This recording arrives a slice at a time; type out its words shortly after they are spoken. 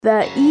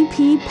The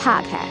EP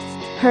Podcast.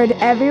 Heard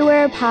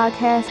everywhere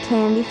podcasts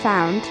can be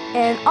found,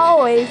 and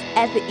always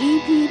at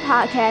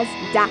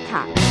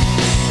theeppodcast.com.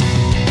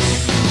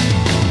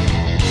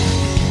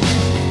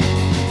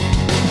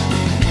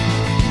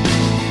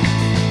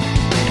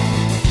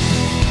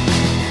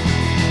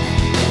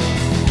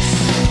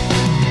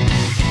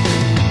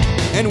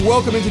 And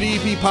welcome into the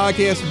EP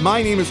Podcast.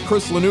 My name is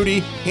Chris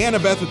Lanuti. Hannah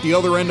Beth at the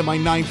other end of my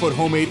 9-foot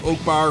homemade oak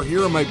bar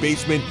here in my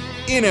basement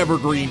in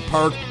Evergreen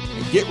Park.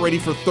 And get ready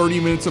for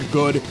 30 minutes of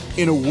good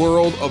in a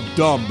world of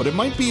dumb. But it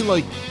might be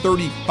like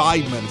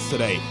 35 minutes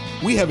today.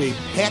 We have a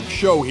packed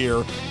show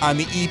here on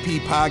the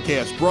EP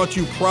Podcast, brought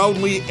to you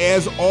proudly,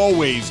 as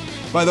always,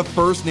 by the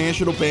First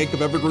National Bank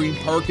of Evergreen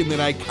Park in that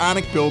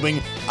iconic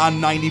building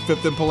on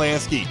 95th and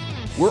Pulaski.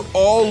 We're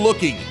all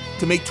looking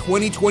to make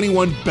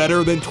 2021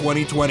 better than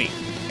 2020.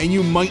 And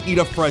you might need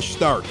a fresh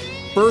start.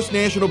 First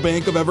National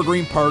Bank of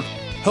Evergreen Park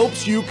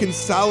helps you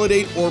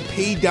consolidate or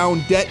pay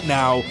down debt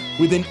now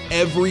with an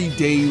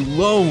everyday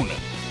loan.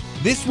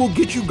 This will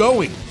get you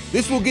going.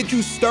 This will get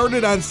you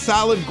started on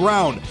solid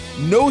ground.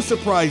 No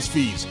surprise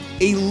fees,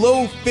 a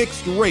low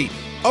fixed rate,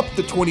 up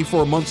to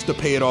 24 months to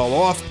pay it all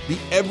off. The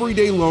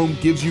everyday loan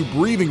gives you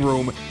breathing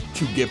room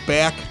to get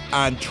back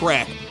on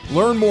track.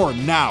 Learn more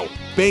now.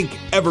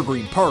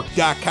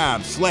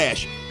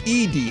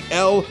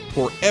 BankEvergreenPark.com/EDL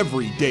for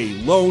everyday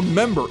loan,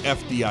 member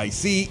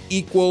FDIC,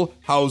 equal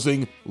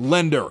housing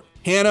lender.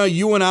 Hannah,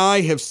 you and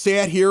I have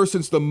sat here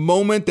since the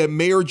moment that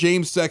Mayor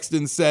James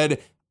Sexton said,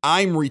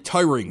 "I'm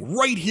retiring."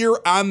 Right here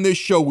on this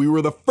show, we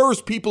were the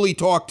first people he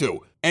talked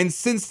to. And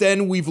since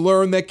then, we've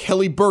learned that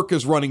Kelly Burke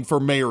is running for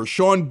mayor.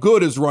 Sean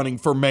Good is running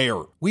for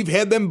mayor. We've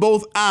had them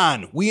both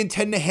on. We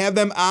intend to have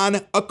them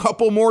on a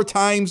couple more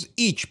times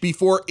each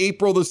before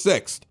April the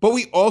 6th. But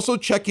we also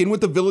check in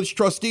with the village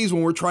trustees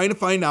when we're trying to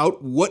find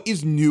out what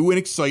is new and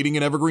exciting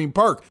in Evergreen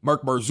Park.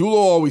 Mark Marzullo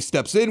always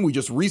steps in. We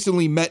just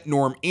recently met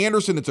Norm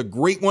Anderson. It's a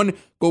great one.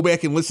 Go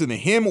back and listen to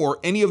him or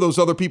any of those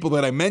other people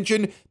that I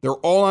mentioned. They're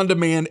all on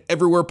demand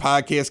everywhere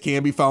podcasts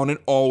can be found, and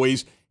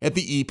always at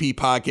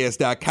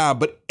theeppodcast.com.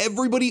 But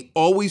everybody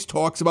always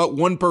talks about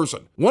one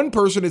person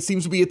that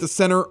seems to be at the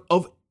center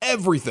of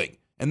everything,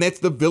 and that's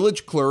the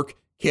village clerk,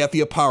 Cathy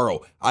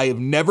Aparo. I have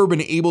never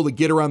been able to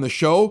get her on the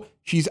show.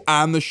 She's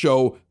on the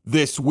show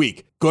this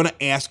week. Gonna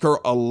ask her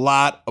a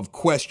lot of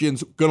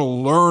questions, gonna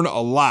learn a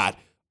lot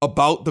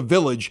about the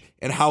village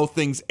and how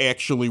things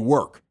actually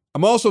work.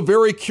 I'm also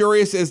very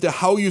curious as to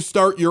how you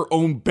start your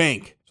own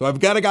bank. So I've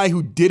got a guy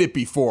who did it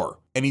before,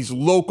 and he's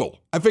local.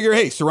 I figure,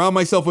 hey, surround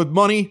myself with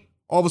money.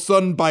 All of a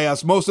sudden, by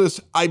osmosis,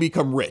 I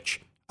become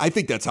rich. I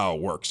think that's how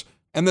it works.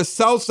 And the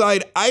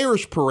Southside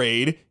Irish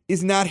Parade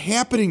is not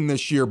happening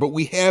this year, but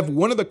we have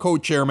one of the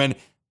co-chairmen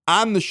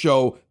on the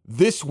show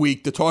this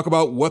week to talk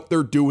about what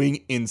they're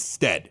doing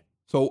instead.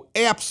 So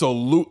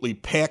absolutely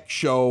packed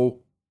show.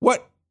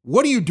 What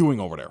are you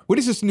doing over there? What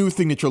is this new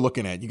thing that you're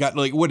looking at? You got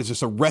what is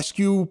this, a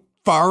rescue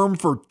farm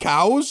for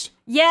cows?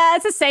 Yeah,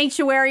 it's a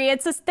sanctuary.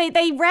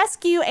 They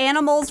rescue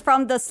animals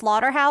from the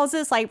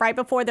slaughterhouses right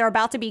before they're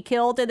about to be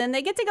killed, and then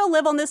they get to go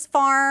live on this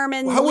farm.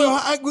 And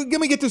let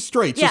me get this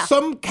straight. Yeah.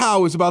 So some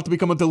cow is about to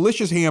become a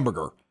delicious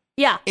hamburger.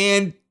 Yeah.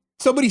 And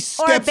somebody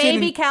steps in. Or a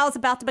baby cow is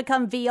about to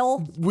become veal.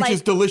 Which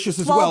is delicious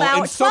as well.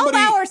 And 12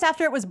 hours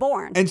after it was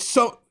born. And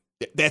so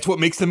that's what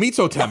makes the meat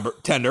so tender.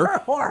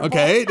 Horrible.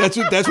 Okay? That's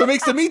what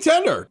makes the meat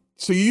tender.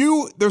 So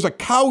there's a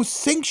cow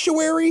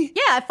sanctuary?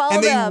 Yeah, I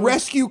follow them. And they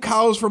rescue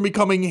cows from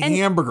becoming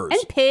hamburgers.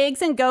 And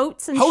pigs and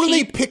goats and sheep. How do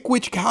they pick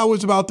which cow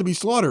is about to be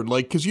slaughtered?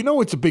 Because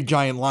it's a big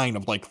giant line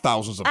of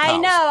thousands of cows. I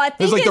know. I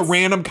think there's the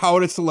random cow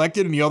that's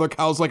selected, and the other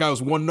cow's I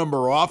was one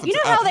number off. You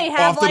know how they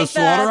have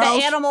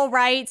the animal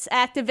rights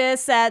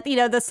activists at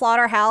the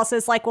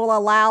slaughterhouses will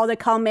allow to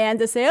come in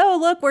to say, oh,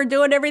 look, we're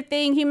doing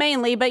everything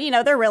humanely, but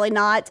they're really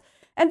not.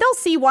 And they'll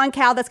see one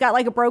cow that's got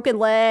a broken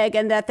leg,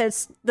 and that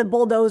the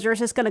bulldozer is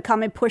just going to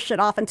come and push it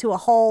off into a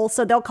hole.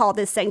 So they'll call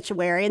this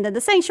sanctuary. And then the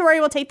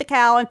sanctuary will take the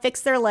cow and fix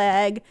their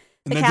leg.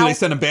 And then do they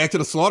send them back to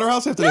the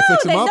slaughterhouse after they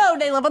fix them up? No,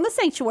 they live on the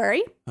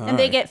sanctuary.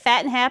 They get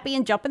fat and happy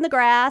and jump in the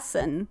grass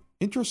and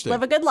interesting.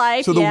 Live a good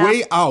life. So the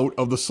way out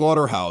of the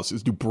slaughterhouse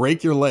is to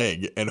break your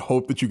leg and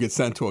hope that you get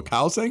sent to a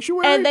cow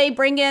sanctuary? And they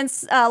bring in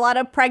a lot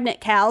of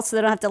pregnant cows so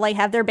they don't have to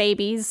have their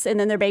babies, and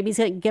then their babies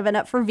get given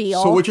up for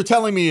veal. So what you're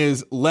telling me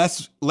is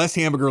less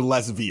hamburger,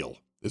 less veal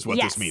is what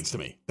this means to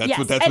me. That's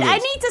what it is. I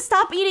need to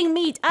stop eating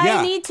meat.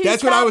 I need to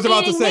that's stop what I was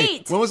about eating to say.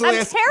 Meat. When was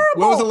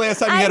the last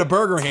time you had a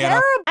burger,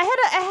 Hannah? I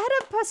had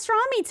a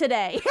pastrami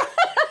today.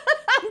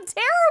 I'm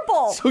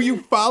terrible. So you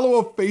follow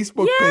a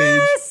Facebook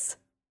page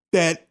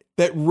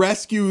that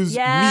rescues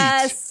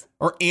meat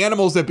or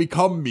animals that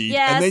become meat,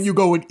 and then you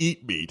go and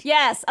eat meat.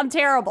 Yes, I'm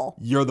terrible.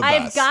 You're the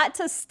best. I've got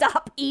to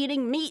stop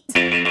eating meat.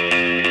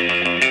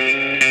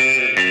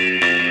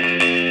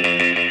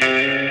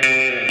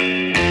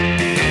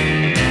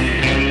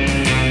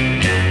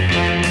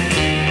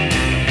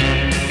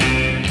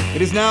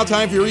 It is now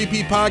time for your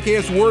EP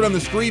Podcast Word on the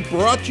Street,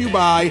 brought to you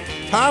by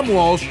Tom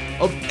Walsh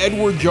of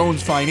Edward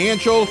Jones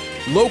Financial,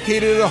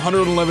 located at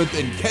 111th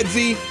and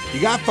Kedzie. You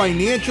got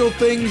financial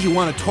things, you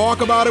want to talk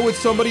about it with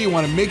somebody, you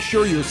want to make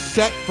sure you're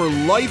set for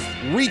life,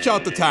 reach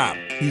out to Tom.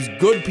 He's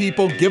good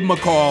people. Give him a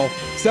call,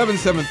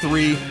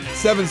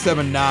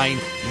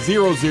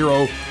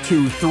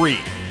 773-779-0023.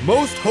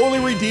 Most Holy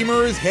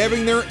Redeemer is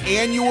having their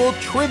annual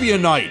trivia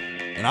night,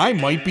 and I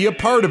might be a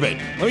part of it.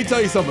 Let me tell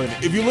you something.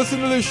 If you listen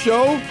to this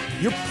show,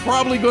 you're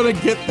probably going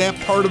to get that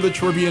part of the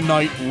trivia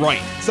night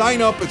right.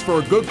 Sign up. It's for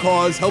a good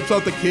cause, helps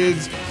out the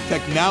kids.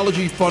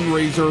 Technology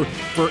fundraiser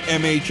for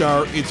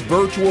MHR. It's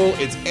virtual,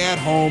 it's at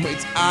home,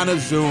 it's on a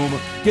Zoom.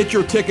 Get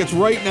your tickets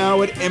right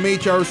now at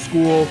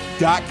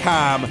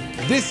mhrschool.com.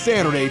 This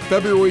Saturday,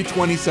 February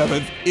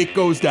 27th, it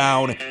goes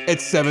down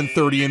at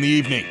 7:30 in the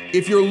evening.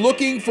 If you're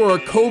looking for a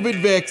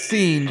COVID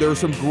vaccine, there's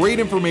some great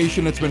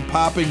information that's been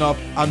popping up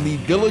on the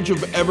Village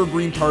of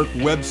Evergreen Park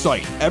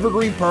website,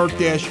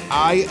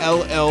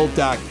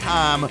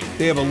 evergreenpark-ill.com.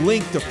 They have a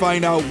link to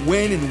find out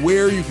when and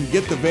where you can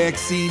get the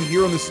vaccine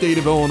here in the state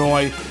of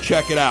Illinois.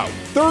 Check it out.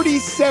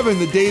 37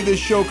 the day this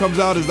show comes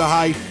out is the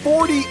high,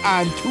 40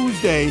 on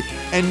Tuesday,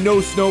 and no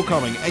snow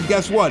coming. And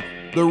guess what?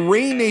 The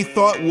rain they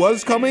thought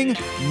was coming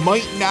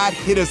might not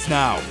hit us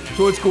now.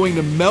 So it's going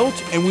to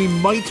melt and we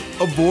might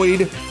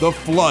avoid the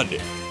flood.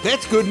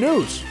 That's good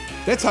news.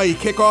 That's how you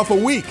kick off a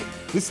week.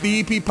 This is the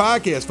EP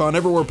Podcast, found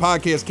everywhere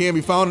podcasts can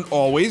be found, and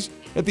always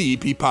at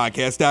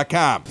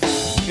theeppodcast.com.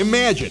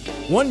 Imagine,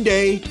 one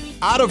day,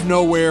 out of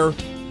nowhere,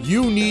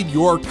 you need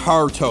your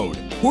car towed.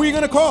 Who are you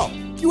going to call?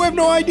 You have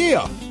no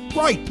idea.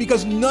 Right,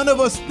 because none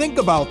of us think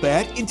about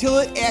that until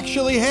it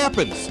actually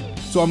happens.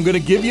 So I'm going to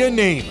give you a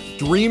name,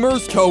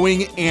 Dreamers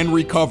Towing and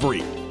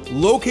Recovery.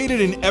 Located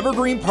in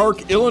Evergreen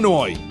Park,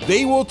 Illinois,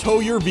 they will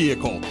tow your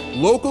vehicle,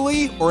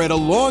 locally or at a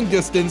long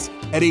distance,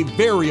 at a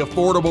very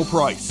affordable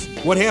price.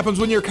 What happens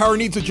when your car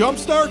needs a jump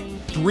start?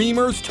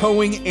 Dreamers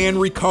Towing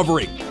and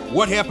Recovery.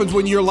 What happens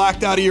when you're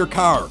locked out of your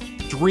car?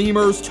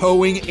 Dreamers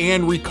Towing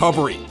and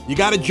Recovery. You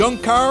got a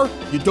junk car,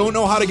 you don't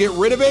know how to get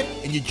rid of it,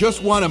 and you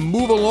just want to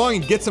move along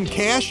and get some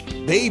cash?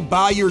 They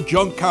buy your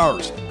junk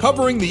cars.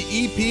 Covering the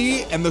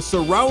EP and the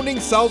surrounding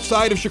south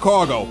side of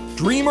Chicago,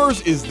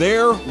 Dreamers is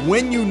there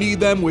when you need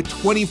them with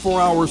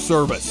 24-hour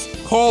service.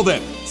 Call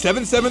them,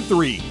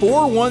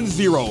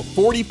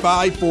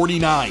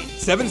 773-410-4549,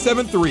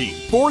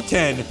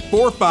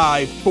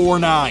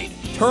 773-410-4549.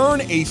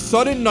 Turn a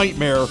sudden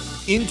nightmare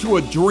into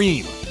a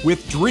dream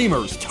with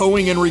Dreamers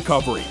Towing and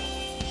Recovery.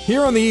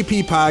 Here on the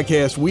EP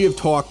Podcast, we have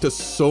talked to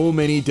so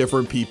many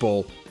different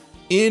people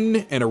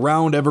in and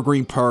around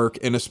Evergreen Park,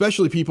 and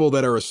especially people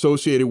that are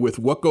associated with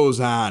what goes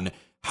on,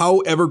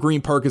 how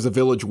Evergreen Park as a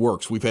village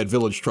works. We've had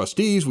village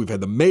trustees, we've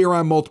had the mayor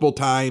on multiple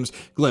times,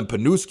 Glenn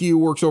Panuski, who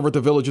works over at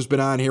the village, has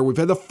been on here, we've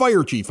had the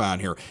fire chief on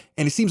here,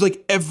 and it seems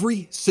like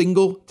every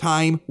single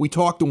time we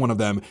talk to one of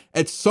them,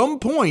 at some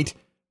point,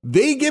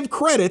 they give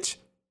credit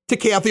to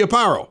Cathy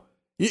Aparo.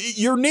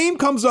 Your name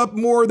comes up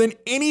more than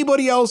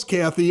anybody else,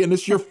 Cathy, and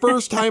it's your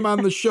first time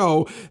on the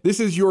show. This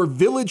is your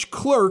village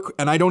clerk,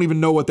 and I don't even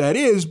know what that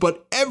is,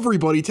 but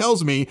everybody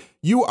tells me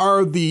you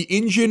are the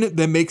engine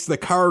that makes the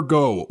car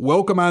go.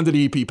 Welcome on to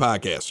the EP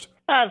Podcast.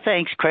 Oh,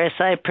 thanks, Chris.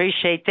 I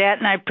appreciate that,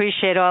 and I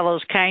appreciate all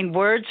those kind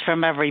words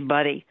from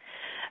everybody.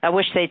 I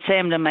wish they'd say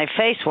them to my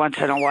face once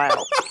in a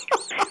while.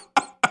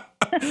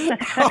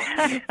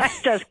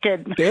 Just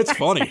kidding. That's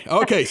funny.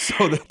 Okay,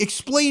 so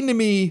explain to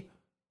me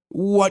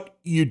what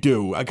you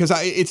do, because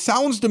it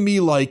sounds to me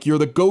like you're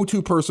the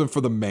go-to person for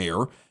the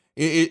mayor.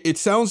 It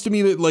sounds to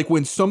me that like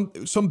when some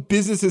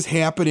business is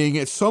happening,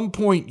 at some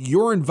point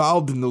you're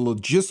involved in the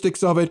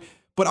logistics of it,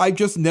 but I've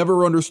just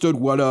never understood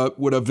what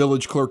a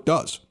village clerk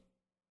does.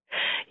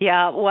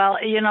 Yeah, well,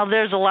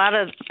 there's a lot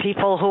of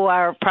people who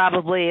are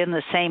probably in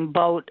the same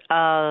boat.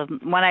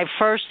 When I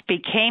first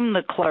became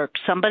the clerk,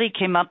 somebody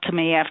came up to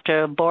me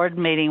after a board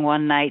meeting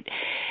one night,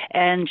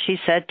 and she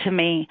said to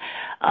me,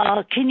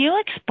 can you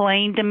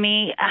explain to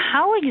me,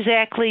 how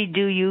exactly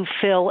do you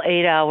fill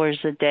 8 hours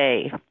a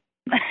day?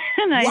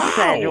 And I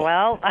said,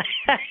 well...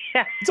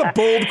 It's a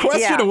bold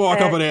question to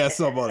walk up and ask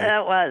somebody.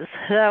 That was.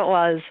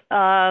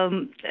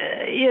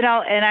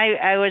 And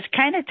I was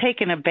kind of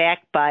taken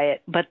aback by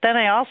it. But then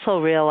I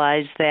also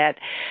realized that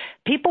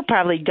people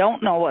probably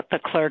don't know what the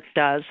clerk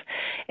does.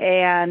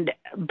 And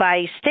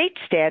by state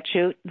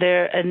statute,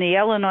 in the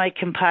Illinois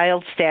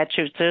compiled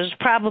statutes, there's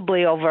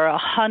probably over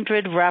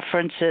 100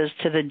 references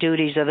to the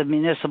duties of the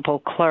municipal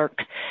clerk.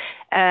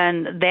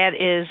 And that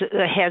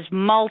has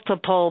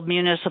multiple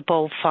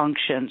municipal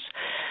functions.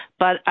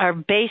 But our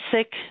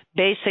basic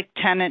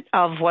tenet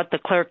of what the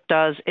clerk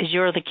does is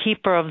you're the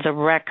keeper of the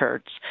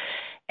records.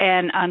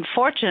 And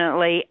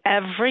unfortunately,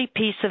 every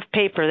piece of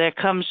paper that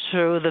comes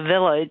through the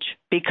village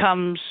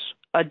becomes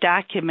a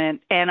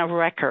document and a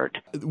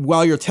record.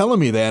 While you're telling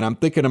me that, I'm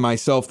thinking to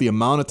myself the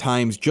amount of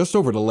times just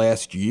over the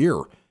last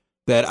year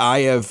that I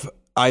have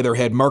either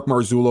had Mark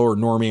Marzullo or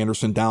Norm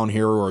Anderson down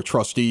here or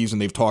trustees,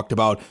 and they've talked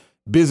about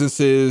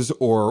businesses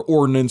or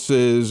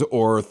ordinances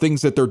or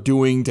things that they're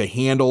doing to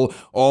handle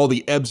all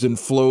the ebbs and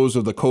flows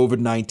of the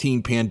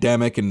COVID-19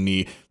 pandemic and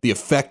the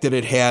effect that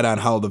it had on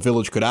how the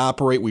village could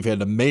operate. We've had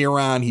the mayor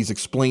on. He's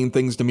explained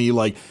things to me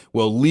like,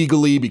 well,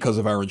 legally, because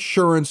of our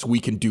insurance, we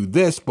can do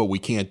this, but we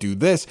can't do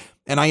this.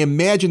 And I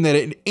imagine that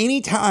at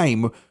any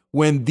time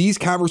when these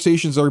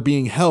conversations are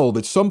being held,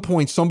 at some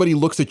point somebody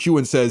looks at you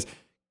and says,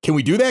 can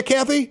we do that,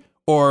 Cathy?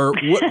 Or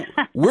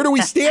where do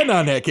we stand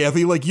on that,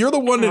 Cathy? Like, you're the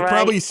one that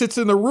probably sits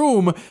in the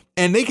room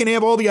and they can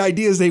have all the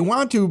ideas they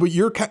want to, but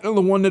you're kind of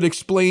the one that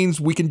explains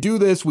we can do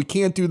this, we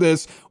can't do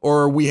this,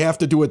 or we have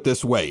to do it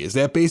this way. Is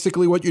that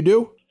basically what you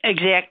do?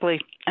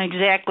 Exactly.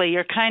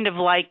 You're kind of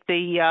like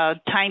the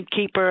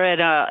timekeeper at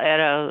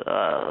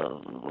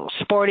a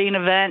sporting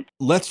event.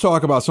 Let's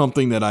talk about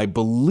something that I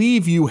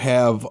believe you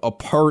have a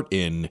part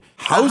in.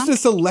 How's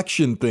this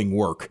election thing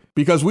work?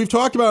 Because we've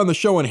talked about it on the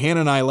show, and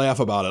Hannah and I laugh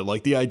about it.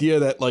 Like the idea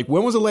that, like,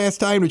 when was the last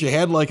time that you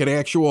had like an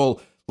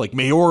actual like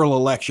mayoral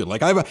election?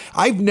 Like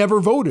I've never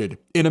voted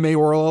in a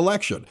mayoral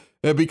election.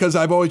 Because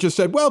I've always just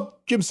said, well,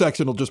 Jim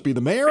Sexton will just be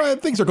the mayor.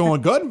 Things are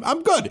going good.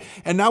 I'm good.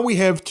 And now we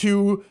have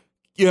two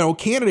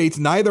candidates,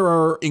 neither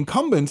are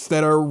incumbents,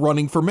 that are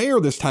running for mayor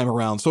this time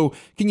around. So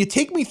can you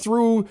take me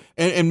through,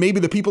 and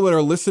maybe the people that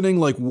are listening,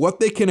 like what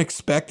they can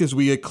expect as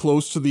we get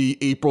close to the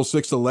April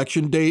 6th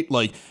election date?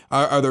 Like,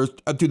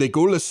 do they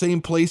go to the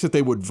same place that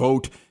they would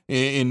vote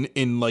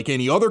in like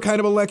any other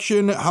kind of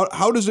election?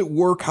 How does it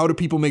work? How do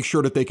people make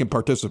sure that they can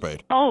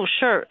participate? Oh,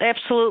 sure.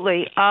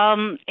 Absolutely.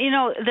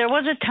 There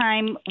was a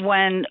time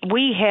when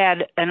we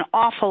had an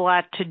awful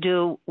lot to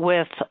do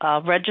with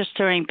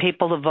registering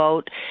people to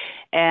vote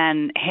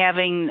and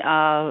having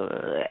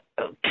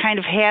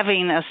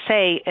having a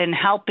say in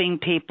helping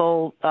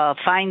people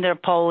find their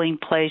polling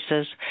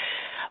places.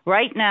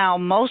 Right now,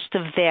 most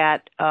of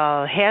that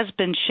has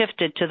been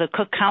shifted to the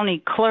Cook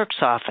County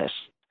Clerk's office.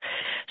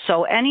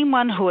 So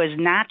anyone who is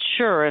not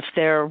sure if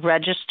they're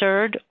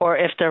registered or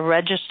if they're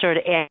registered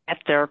at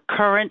their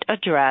current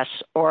address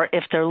or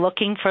if they're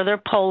looking for their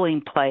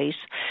polling place,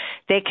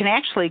 they can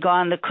actually go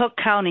on the Cook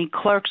County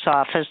Clerk's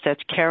office.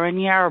 That's Karen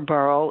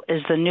Yarborough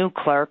is the new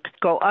clerk.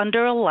 Go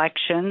under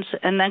elections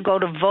and then go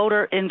to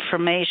voter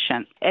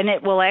information. And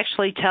it will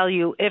actually tell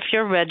you if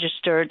you're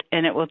registered,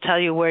 and it will tell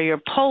you where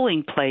your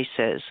polling place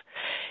is.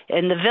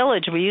 In the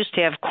village, we used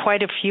to have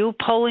quite a few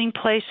polling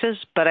places,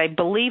 but I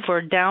believe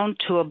we're down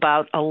to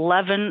about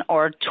 11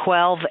 or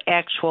 12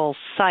 actual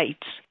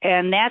sites.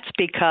 And that's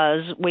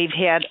because we've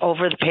had,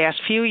 over the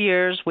past few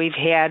years, we've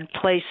had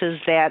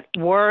places that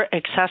were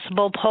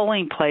accessible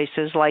polling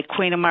places, like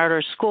Queen of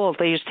Martyrs School.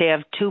 They used to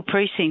have 2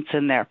 precincts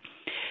in there.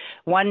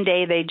 One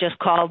day they just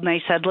called and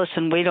they said,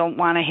 listen, we don't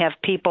want to have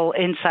people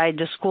inside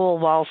the school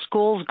while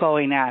school's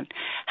going on.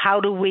 How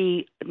do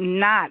we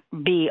not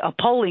be a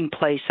polling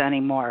place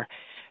anymore?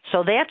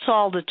 So that's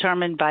all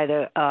determined by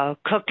the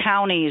Cook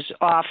County's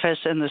office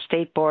and the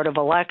State Board of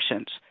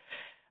Elections.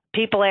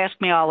 People ask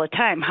me all the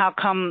time, how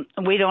come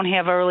we don't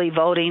have early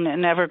voting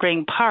in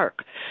Evergreen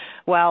Park?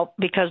 Well,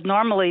 because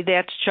normally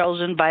that's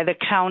chosen by the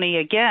county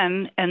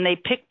again, and they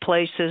pick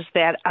places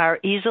that are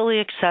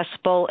easily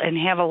accessible and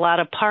have a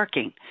lot of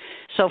parking.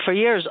 So for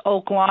years,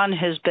 Oak Lawn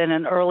has been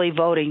an early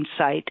voting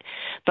site,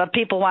 but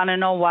people want to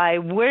know why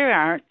we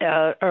aren't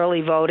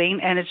early voting,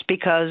 and it's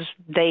because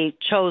they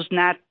chose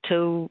not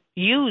to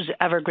use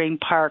Evergreen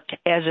Park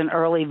as an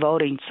early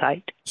voting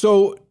site.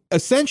 So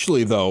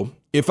essentially, though,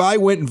 if I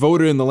went and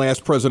voted in the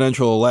last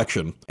presidential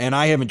election and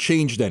I haven't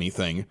changed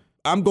anything,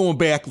 I'm going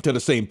back to the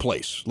same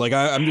place. Like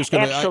I'm just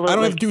going to, I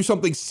don't have to do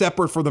something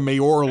separate for the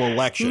mayoral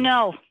election.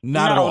 No,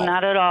 not at all.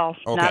 Not at all.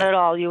 Okay. Not at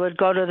all. You would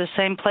go to the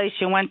same place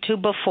you went to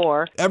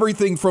before.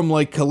 Everything from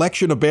like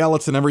collection of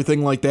ballots and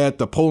everything like that,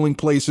 the polling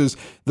places,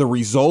 the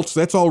results,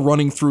 that's all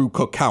running through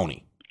Cook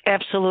County.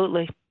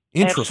 Absolutely.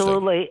 Interesting.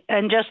 Absolutely.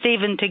 And just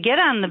even to get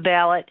on the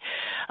ballot,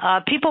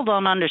 people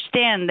don't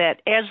understand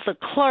that as the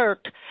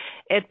clerk,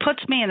 it puts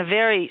me in a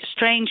very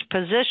strange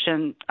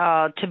position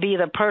to be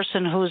the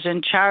person who's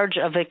in charge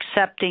of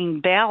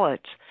accepting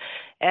ballots.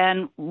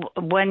 And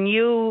when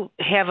you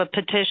have a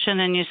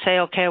petition and you say,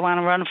 okay, I want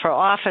to run for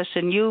office,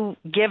 and you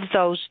give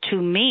those to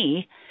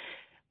me,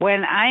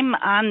 when I'm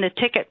on the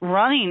ticket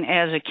running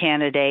as a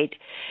candidate,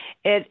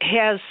 it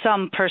has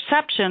some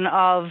perception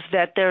of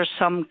that there's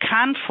some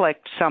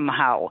conflict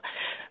somehow.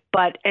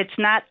 But it's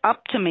not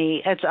up to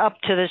me. It's up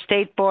to the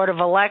State Board of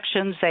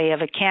Elections. They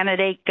have a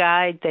candidate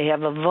guide. They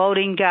have a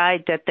voting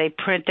guide that they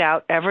print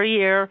out every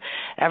year.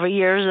 Every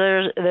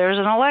year there's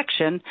an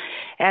election.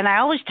 And I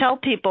always tell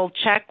people,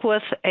 check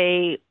with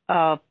a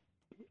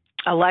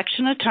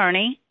election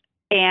attorney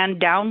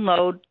and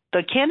download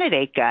the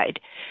candidate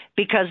guide,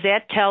 because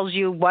that tells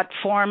you what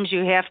forms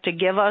you have to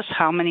give us,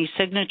 how many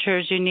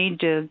signatures you need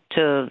to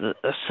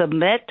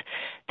submit.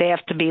 They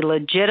have to be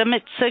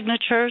legitimate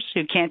signatures.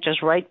 You can't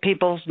just write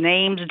people's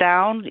names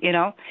down,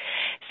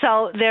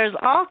 So there's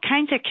all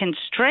kinds of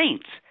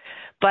constraints.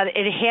 but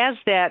it has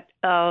that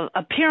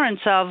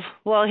appearance of,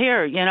 well,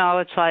 here,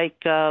 it's like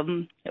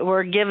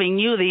we're giving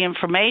you the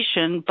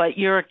information, but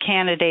you're a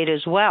candidate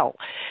as well.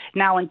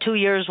 Now, in 2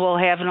 years, we'll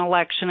have an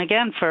election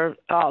again for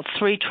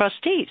 3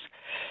 trustees.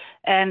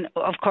 And,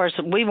 of course,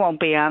 we won't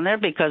be on there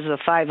because the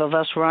 5 of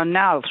us run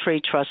now,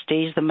 3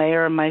 trustees, the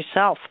mayor and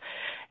myself.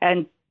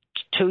 And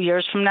 2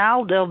 years from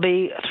now, there'll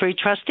be 3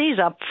 trustees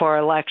up for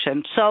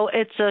election. So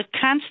it's a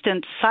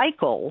constant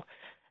cycle,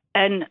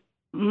 and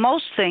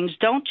most things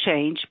don't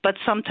change, but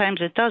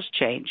sometimes it does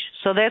change.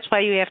 So that's why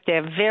you have to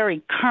have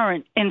very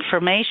current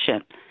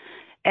information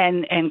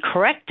and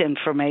correct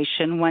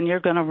information when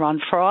you're going to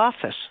run for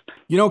office.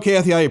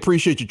 Cathy, I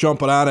appreciate you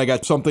jumping on. I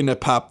got something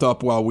that popped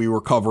up while we were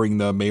covering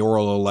the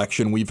mayoral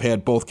election. We've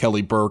had both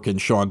Kelly Burke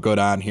and Sean Good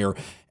on here,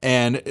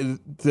 and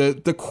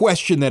the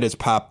question that has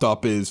popped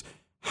up is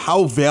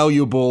how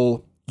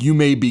valuable you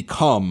may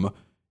become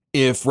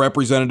if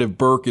Representative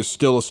Burke is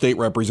still a state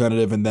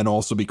representative and then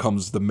also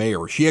becomes the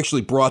mayor. She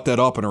actually brought that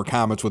up in her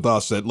comments with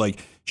us, that like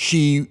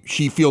she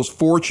feels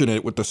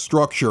fortunate with the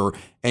structure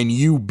and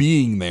you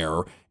being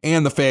there,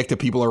 and the fact that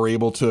people are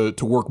able to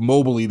work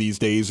mobily these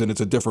days, and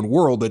it's a different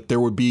world, that there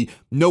would be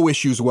no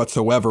issues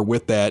whatsoever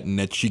with that, and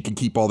that she can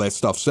keep all that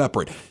stuff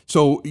separate.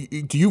 So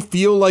do you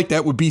feel like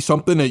that would be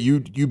something that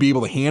you'd be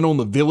able to handle and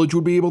the village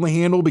would be able to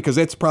handle? Because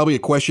that's probably a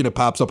question that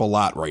pops up a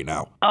lot right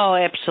now. Oh,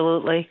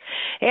 absolutely.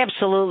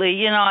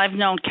 Absolutely. I've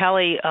known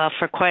Kelly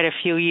for quite a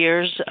few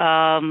years,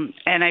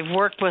 and I've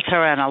worked with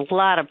her on a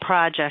lot of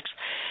projects.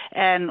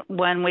 And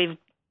when we've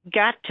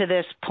got to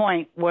this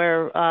point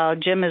where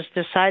Jim has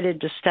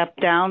decided to step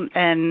down,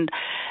 and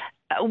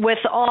with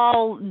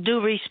all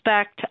due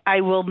respect, I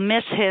will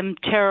miss him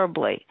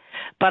terribly.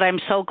 But I'm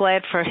so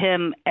glad for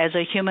him as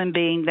a human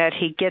being that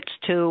he gets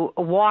to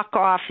walk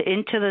off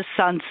into the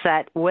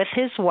sunset with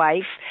his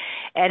wife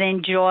and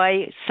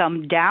enjoy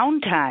some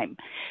downtime.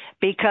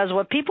 Because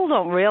what people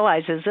don't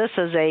realize is this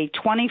is a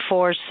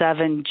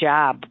 24/7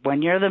 job.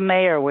 When you're the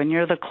mayor, when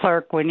you're the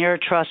clerk, when you're a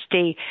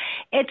trustee,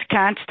 it's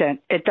constant.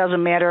 It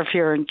doesn't matter if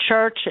you're in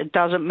church. It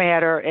doesn't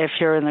matter if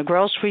you're in the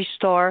grocery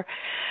store.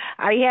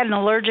 I had an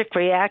allergic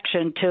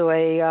reaction to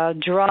a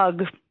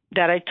drug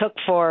that I took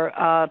for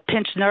a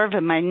pinched nerve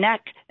in my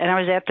neck, and I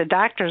was at the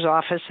doctor's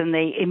office, and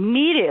they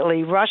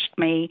immediately rushed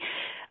me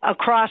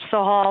across the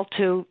hall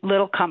to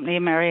Little Company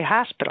Mary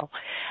Hospital.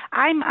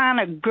 I'm on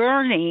a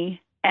gurney,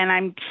 and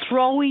I'm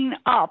throwing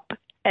up,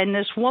 and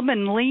this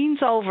woman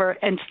leans over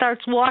and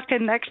starts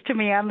walking next to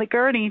me on the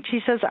gurney, and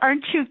she says,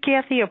 "Aren't you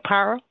Cathy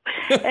Aparo?"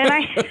 And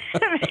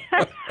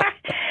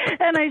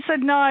I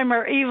said, "No, I'm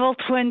her evil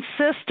twin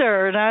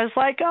sister." And I was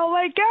like, "Oh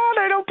my God,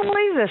 I don't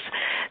believe this."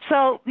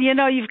 So,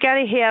 you've got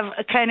to have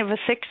a kind of a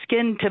thick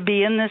skin to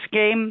be in this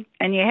game,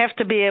 and you have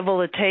to be able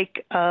to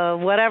take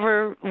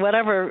whatever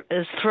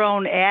is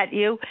thrown at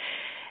you.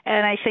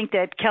 And I think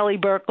that Kelly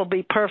Burke will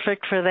be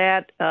perfect for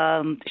that.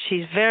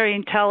 She's very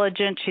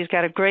intelligent. She's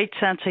got a great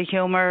sense of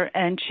humor,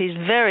 and she's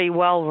very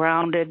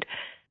well-rounded.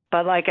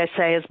 But like I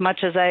say, as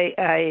much as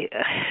I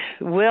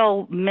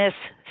will miss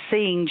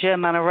seeing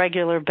Jim on a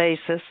regular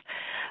basis,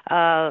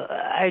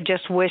 I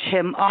just wish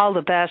him all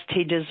the best.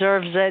 He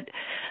deserves it.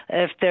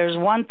 If there's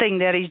one thing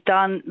that he's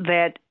done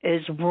that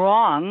is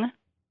wrong,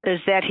 is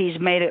that he's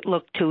made it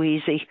look too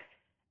easy.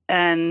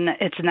 And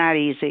it's not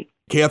easy.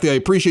 Cathy, I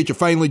appreciate you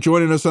finally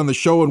joining us on the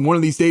show, and one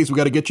of these days we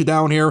got to get you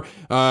down here,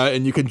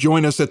 and you can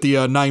join us at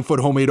the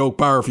 9-foot homemade oak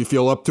bar if you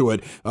feel up to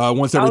it,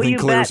 once everything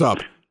clears up.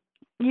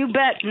 You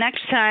bet.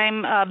 Next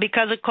time,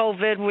 because of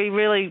COVID, we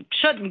really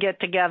shouldn't get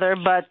together,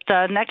 but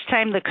next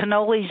time the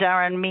cannolis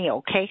are on me,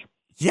 okay?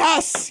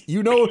 Yes!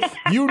 You know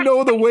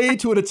the way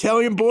to an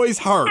Italian boy's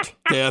heart,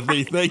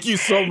 Cathy. Thank you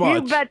so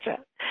much. You betcha.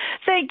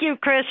 Thank you,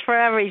 Chris, for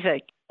everything.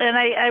 And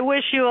I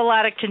wish you a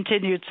lot of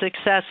continued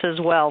success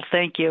as well.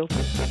 Thank you.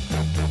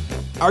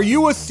 Are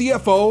you a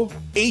CFO,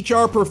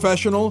 HR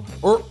professional,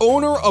 or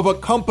owner of a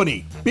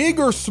company, big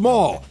or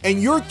small, and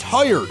you're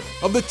tired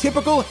of the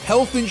typical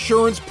health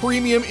insurance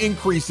premium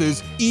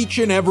increases each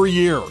and every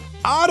year?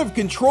 Out of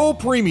control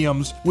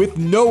premiums with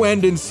no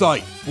end in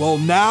sight. Well,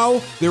 now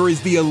there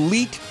is the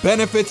Elite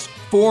Benefits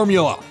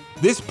Formula.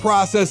 This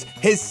process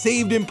has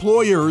saved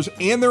employers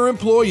and their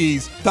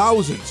employees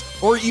thousands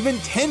or even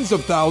tens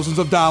of thousands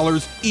of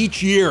dollars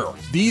each year.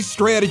 These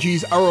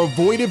strategies are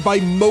avoided by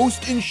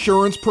most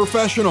insurance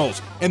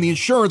professionals, and the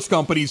insurance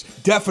companies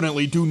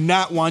definitely do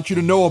not want you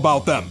to know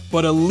about them.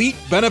 But Elite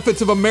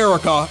Benefits of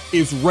America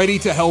is ready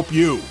to help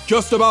you.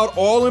 Just about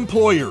all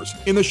employers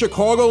in the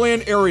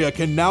Chicagoland area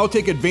can now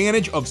take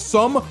advantage of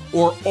some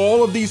or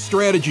all of these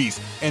strategies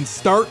and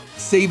start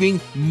saving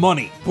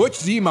money. Butch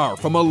Zemar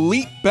from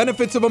Elite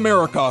Benefits of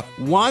America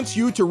wants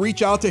you to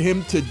reach out to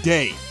him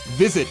today.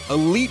 Visit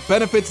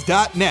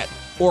EliteBenefits.net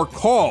or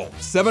call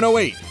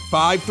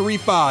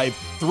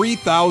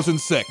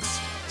 708-535-3006.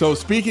 So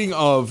speaking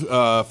of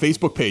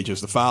Facebook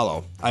pages to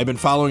follow, I've been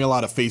following a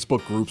lot of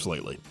Facebook groups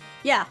lately.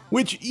 Yeah.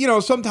 Which,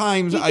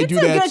 sometimes I do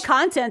that. You get some good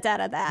content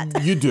out of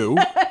that. You do.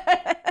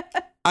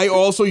 I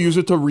also use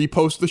it to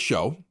repost the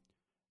show.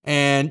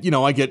 And,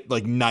 I get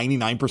like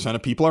 99%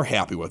 of people are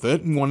happy with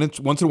it. And once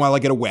in a while I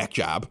get a whack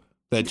job.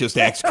 that just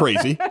acts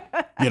crazy,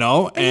 you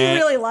know? And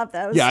you really love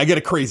those. Yeah, I get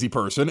a crazy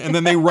person, and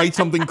then they write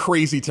something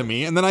crazy to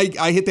me, and then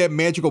I hit that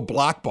magical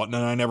block button,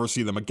 and I never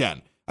see them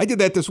again. I did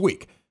that this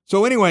week.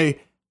 So anyway,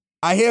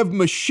 I have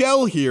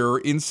Michelle here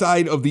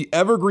inside of the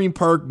Evergreen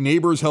Park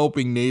Neighbors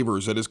Helping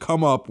Neighbors that has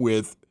come up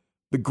with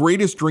the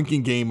greatest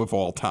drinking game of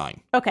all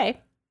time.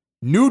 Okay.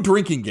 New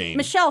drinking game.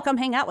 Michelle, come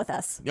hang out with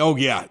us. Oh,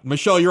 yeah.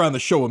 Michelle, you're on the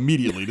show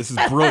immediately. This is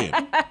brilliant.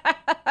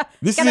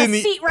 This Got is in a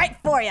the seat right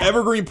for you.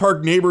 Evergreen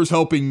Park Neighbors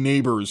Helping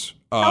Neighbors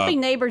Helping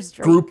Neighbors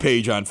drink. Group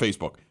page on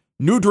Facebook.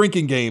 New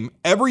drinking game.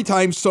 Every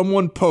time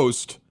someone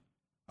posts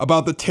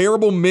about the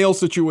terrible mail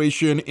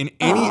situation in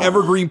any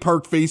Evergreen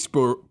Park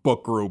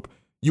Facebook group,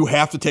 you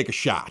have to take a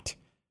shot.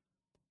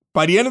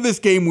 By the end of this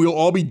game, we'll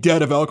all be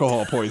dead of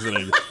alcohol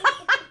poisoning.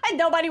 And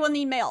nobody will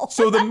need mail.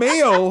 So the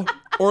mail,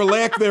 or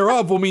lack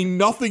thereof, will mean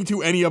nothing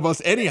to any of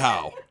us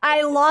anyhow.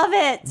 I love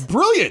it.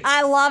 Brilliant.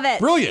 I love it.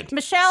 Brilliant.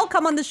 Michelle,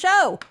 come on the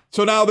show.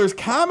 So now there's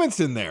comments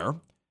in there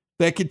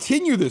that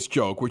continue this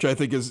joke, which I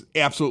think is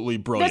absolutely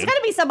brilliant. There's got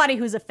to be somebody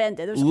who's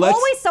offended. There's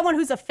always someone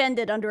who's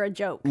offended under a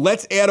joke.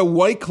 Let's add a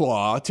White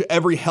Claw to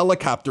every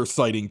helicopter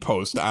sighting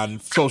post on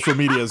social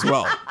media as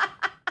well.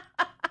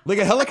 Like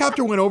a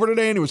helicopter went over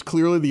today and it was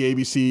clearly the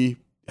ABC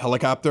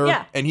helicopter.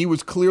 Yeah. And he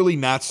was clearly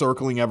not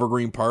circling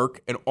Evergreen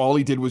Park. And all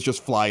he did was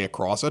just fly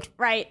across it.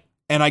 Right.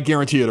 And I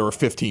guarantee you there were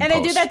 15 And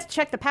posts. they do that to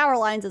check the power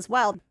lines as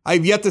well.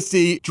 I've yet to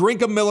see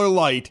drink a Miller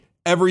Lite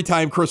every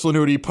time Chris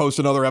Lanuti posts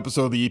another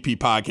episode of the EP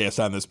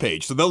podcast on this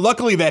page. So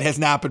luckily that has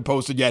not been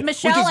posted yet.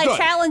 Michelle, which is good. I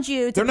challenge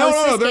you to post No,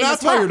 this they're game not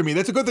as well. tired of me.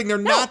 That's a good thing. They're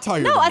not tired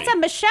of me. No, I said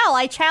Michelle,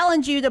 I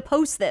challenge you to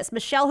post this.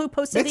 Michelle, who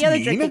posted That's the other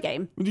mean. drinking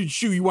game.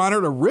 Shoot, you want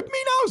her to rip me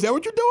now? Is that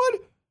what you're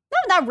doing?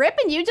 No, not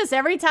ripping you, just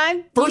every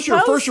time First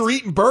you're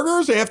eating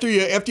burgers after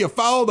you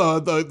follow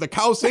the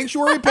cow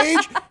sanctuary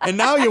page, and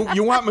now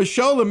you want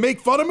Michelle to make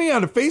fun of me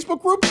on a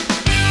Facebook group?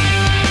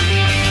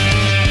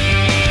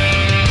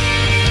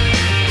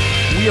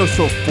 We are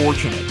so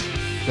fortunate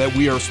that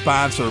we are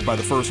sponsored by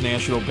the First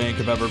National Bank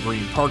of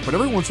Evergreen Park, but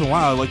every once in a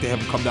while I like to have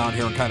them come down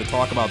here and kind of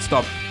talk about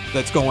stuff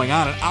that's going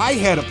on. And I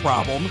had a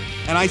problem,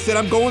 and I said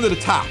I'm going to the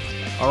top,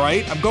 all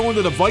right? I'm going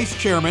to the vice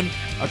chairman,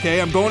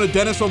 okay? I'm going to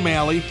Dennis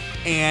O'Malley,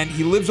 and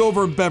he lives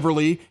over in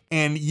Beverly.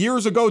 And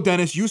years ago,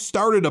 Dennis, you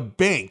started a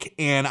bank,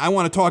 and I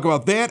want to talk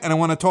about that, and I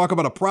want to talk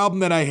about a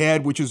problem that I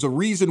had, which is the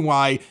reason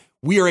why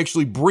we are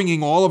actually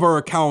bringing all of our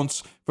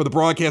accounts for the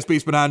Broadcast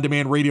Basement On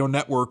Demand Radio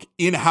Network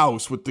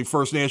in-house with the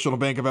First National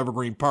Bank of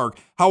Evergreen Park.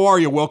 How are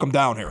you? Welcome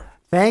down here.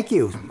 Thank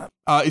you.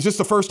 Is this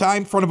the first time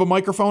in front of a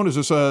microphone? Is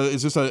this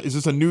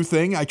a new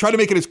thing? I try to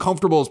make it as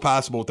comfortable as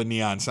possible with the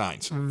neon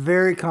signs.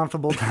 Very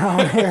comfortable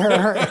down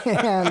here,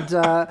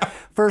 and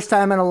first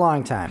time in a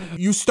long time.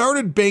 You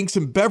started banks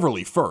in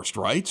Beverly first,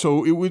 right?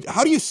 So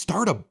how do you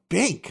start a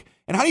bank?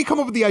 And how do you come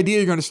up with the idea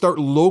you're going to start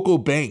local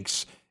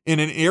banks in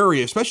an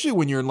area, especially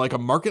when you're in like a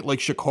market like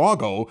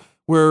Chicago,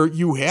 where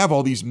you have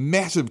all these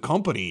massive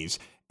companies,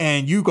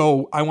 and you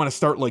go, I want to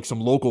start like some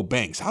local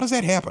banks? How does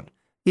that happen?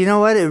 You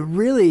know what? It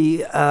really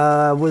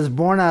was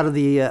born out of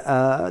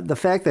the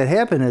fact that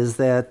happened is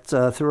that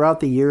throughout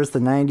the years, the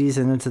 90s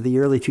and into the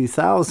early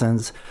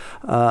 2000s,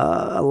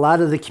 a lot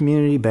of the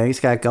community banks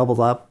got gobbled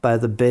up by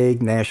the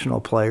big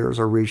national players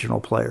or regional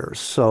players.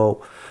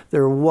 So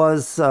there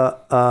was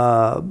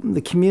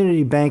the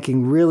community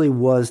banking really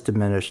was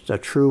diminished, a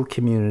true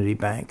community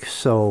bank.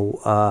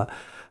 So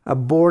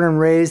I'm born and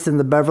raised in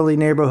the Beverly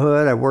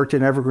neighborhood. I worked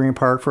in Evergreen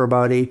Park for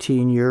about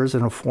 18 years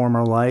in a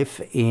former life,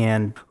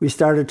 and we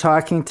started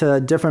talking to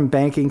different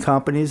banking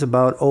companies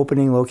about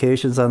opening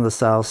locations on the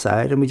south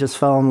side, and we just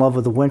fell in love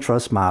with the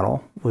Wintrust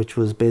model, which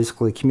was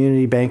basically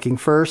community banking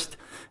first,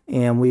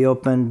 and we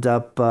opened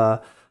up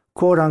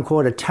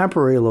quote-unquote a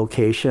temporary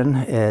location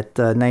at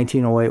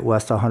 1908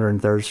 West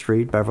 103rd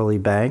Street, Beverly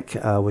Bank,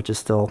 which is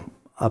still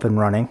up and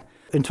running.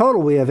 In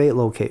total, we have 8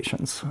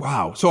 locations.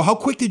 Wow. So how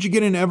quick did you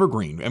get into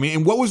Evergreen? I mean,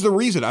 and what was the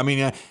reason? I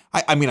mean,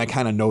 I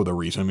kind of know the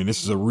reason. I mean,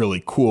 this is a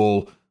really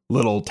cool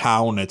little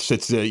town that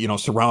sits,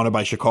 surrounded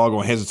by Chicago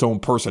and has its own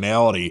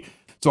personality.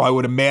 So I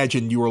would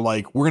imagine you were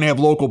like, we're going to have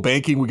local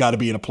banking. We got to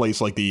be in a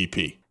place like the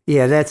EP.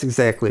 Yeah, that's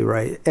exactly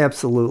right.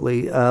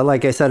 Absolutely.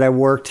 Like I said, I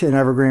worked in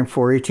Evergreen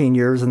for 18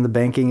 years in the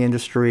banking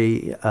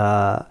industry.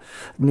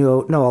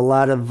 Knew a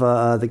lot of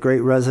the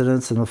great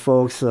residents and the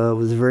folks.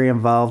 Was very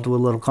involved with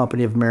Little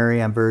Company of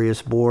Mary on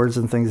various boards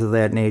and things of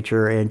that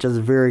nature, and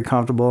just very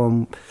comfortable.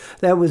 And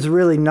that was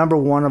really number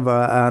one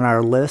on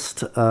our list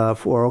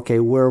for, okay,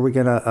 where are we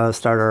going to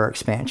start our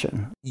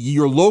expansion?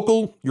 You're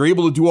local. You're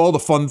able to do all the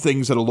fun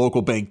things that a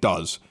local bank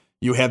does.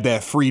 You have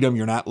that freedom.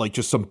 You're not like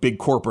just some big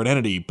corporate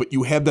entity, but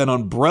you have that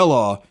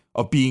umbrella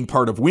of being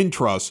part of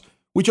Wintrust,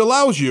 which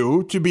allows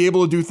you to be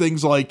able to do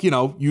things like, use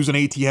an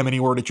ATM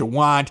anywhere that you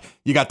want.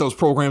 You got those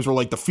programs where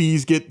like the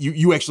fees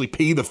you actually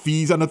pay the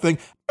fees on the thing.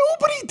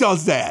 Nobody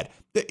does that.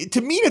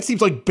 to me, it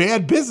seems like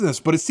bad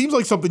business, but it seems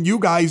like something you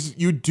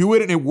do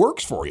it and it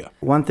works for you.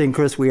 One thing,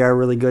 Chris, we are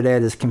really good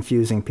at is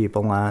confusing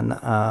people on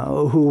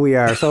who we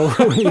are. So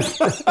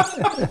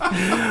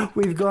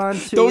we've gone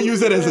to... Don't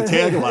use it as a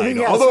tagline.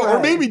 Yes, Although, right. Or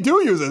maybe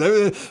do use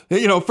it.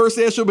 First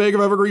National Bank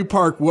of Evergreen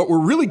Park, what we're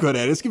really good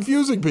at is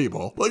confusing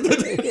people.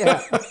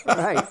 Yeah,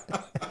 right.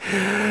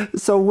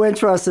 So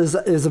Wintrust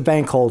is a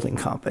bank holding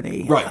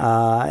company. Right.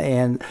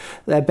 And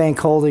that bank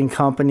holding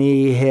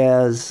company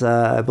has,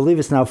 I believe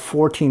it's now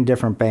 14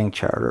 different bank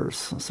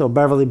charters. So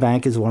Beverly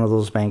Bank is one of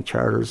those bank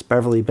charters.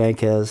 Beverly Bank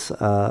has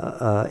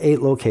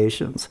 8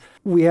 locations.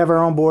 We have our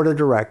own board of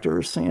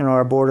directors.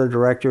 Our board of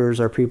directors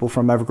are people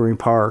from Evergreen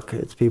Park.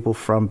 It's people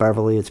from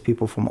Beverly. It's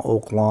people from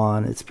Oak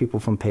Lawn. It's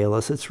people from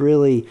Palos. It's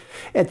really,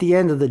 at the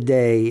end of the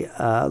day,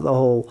 the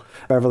whole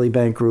Beverly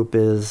Bank group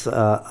is,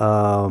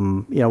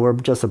 we're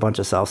just a bunch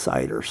of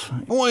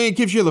Southsiders. Well, it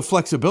gives you the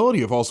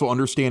flexibility of also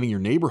understanding your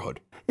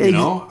neighborhood.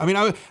 I mean,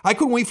 I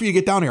couldn't wait for you to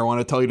get down here. I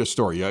want to tell you the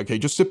story. Okay,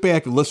 just sit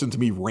back and listen to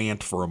me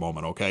rant for a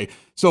moment. Okay,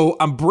 so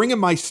I'm bringing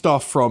my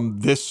stuff from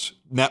this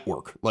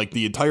network, like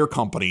the entire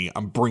company.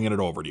 I'm bringing it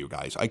over to you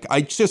guys. I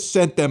just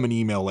sent them an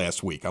email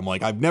last week. I'm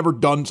like, I've never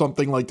done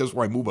something like this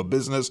where I move a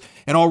business,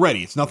 and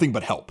already it's nothing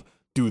but help.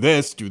 Do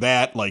this, do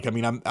that. Like, I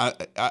mean,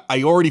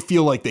 I already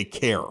feel like they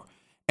care.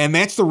 And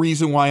that's the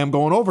reason why I'm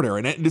going over there.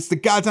 And it's the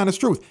God's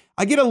honest truth.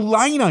 I get a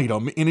line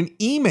item in an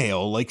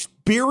email, like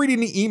buried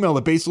in the email,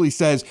 that basically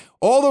says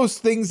all those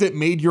things that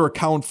made your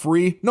account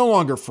free, no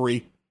longer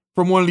free,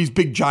 from one of these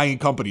big giant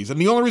companies.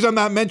 And the only reason I'm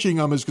not mentioning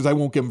them is because I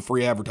won't give them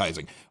free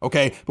advertising.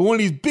 Okay. But one of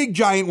these big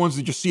giant ones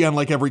that you see on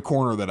like every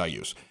corner that I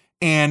use.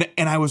 And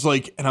I was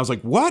like,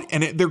 what?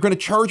 And they're going to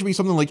charge me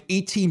something like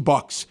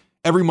 $18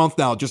 every month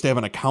now just to have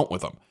an account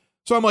with them.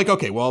 So I'm like,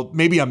 okay, well,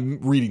 maybe I'm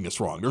reading this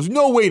wrong. There's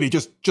no way to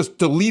just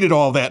deleted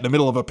all that in the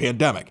middle of a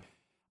pandemic.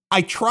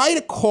 I try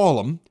to call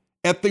them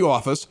at the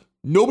office.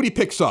 Nobody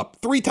picks up.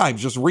 3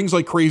 times, just rings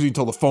like crazy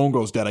until the phone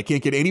goes dead. I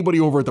can't get anybody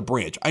over at the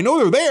branch. I know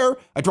they're there.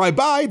 I drive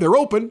by, they're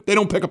open. They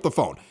don't pick up the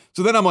phone.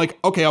 So then I'm like,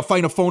 okay, I'll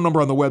find a phone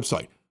number on the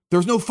website.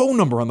 There's no phone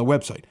number on the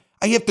website.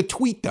 I have to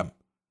tweet them.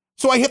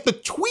 So I have to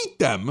tweet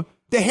them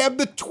to have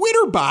the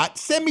Twitter bot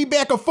send me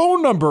back a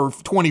phone number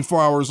 24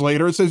 hours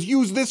later. It says,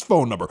 use this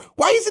phone number.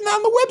 Why isn't it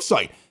on the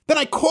website? Then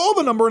I call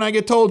the number and I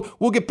get told,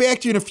 we'll get back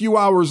to you in a few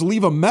hours,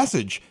 leave a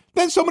message.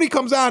 Then somebody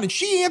comes on and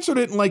she answered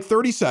it in like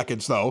 30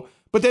 seconds though.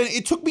 But then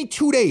it took me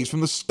 2 days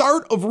from the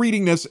start of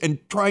reading this and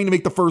trying to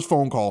make the first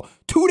phone call,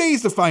 2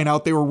 days to find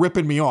out they were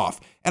ripping me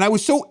off. And I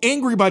was so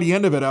angry by the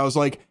end of it. I was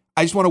like,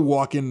 I just want to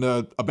walk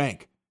into a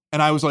bank.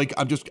 And I was like,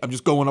 I'm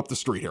just going up the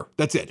street here.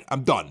 That's it.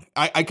 I'm done.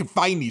 I can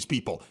find these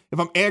people. If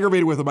I'm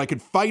aggravated with them, I can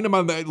find them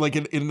on the, like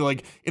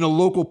in a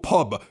local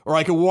pub, or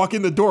I can walk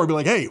in the door and be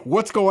like, hey,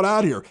 what's going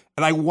on here?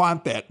 And I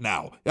want that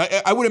now.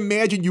 I would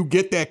imagine you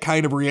get that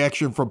kind of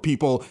reaction from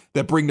people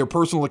that bring their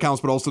personal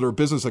accounts, but also their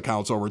business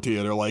accounts over to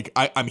you. They're like,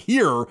 I'm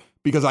here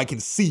because I can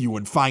see you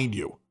and find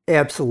you.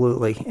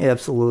 Absolutely.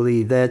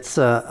 That's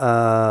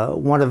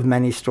one of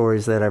many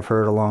stories that I've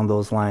heard along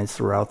those lines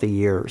throughout the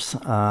years.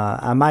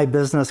 On my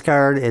business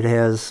card, it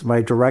has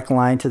my direct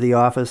line to the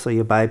office, so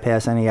you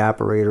bypass any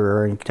operator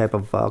or any type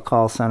of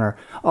call center.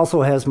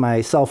 Also has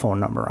my cell phone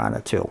number on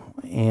it too.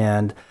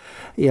 And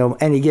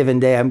any given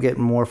day, I'm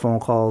getting more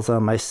phone calls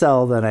on my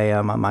cell than I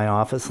am on my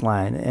office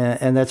line,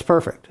 and that's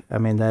perfect. I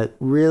mean, that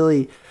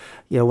really,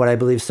 what I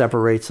believe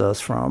separates us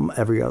from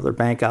every other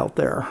bank out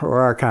there, or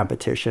our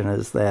competition,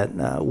 is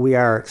that we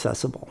are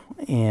accessible.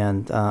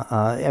 And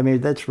I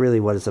mean, that's really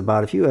what it's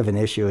about. If you have an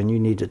issue and you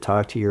need to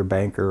talk to your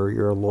banker,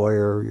 your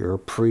lawyer, your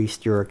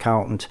priest, your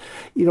accountant,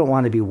 you don't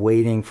want to be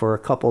waiting for a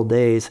couple of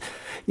days.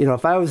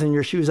 If I was in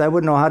your shoes, I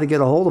wouldn't know how to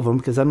get a hold of them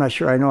because I'm not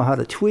sure I know how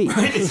to tweet.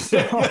 So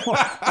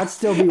I'd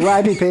still be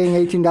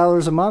paying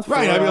 $18 a month.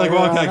 Right. I'd be like,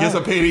 well, I guess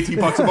I'm paying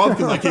 $18 a month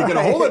because I can't get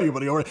a hold of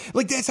anybody. Or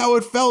like, that's how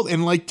it felt.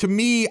 And like, to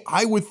me,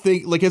 I would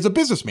think, like, as a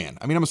businessman,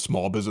 I mean, I'm a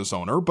small business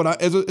owner,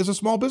 but as a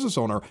small business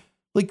owner,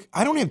 like,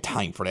 I don't have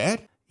time for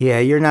that. Yeah,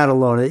 you're not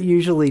alone. It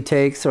usually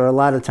takes, or a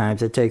lot of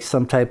times, it takes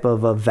some type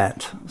of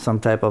event, some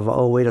type of,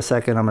 oh, wait a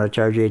second, I'm going to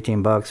charge you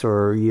 $18,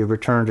 or you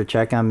returned a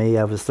check on me,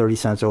 I was 30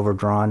 cents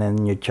overdrawn,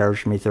 and you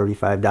charged me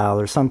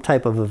 $35. Some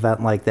type of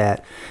event like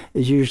that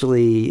is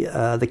usually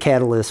the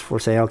catalyst for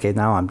saying, okay,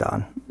 now I'm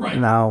done. Right.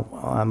 Now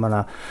I'm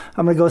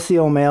gonna go see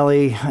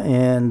O'Malley,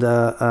 and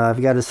if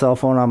you got his cell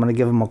phone, I'm gonna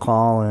give him a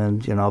call,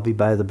 and I'll be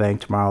by the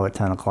bank tomorrow at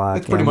 10 o'clock.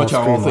 That's pretty much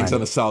how all things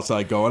on the South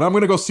Side go. And I'm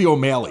gonna go see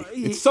O'Malley.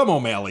 It's some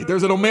O'Malley.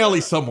 There's an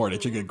O'Malley somewhere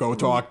that you can go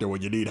talk to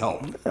when you need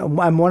help.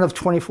 I'm one of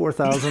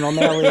 24,000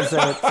 O'Malleys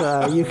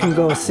that you can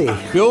go see.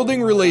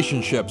 Building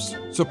relationships,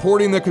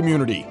 supporting the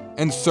community,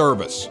 and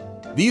service.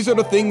 These are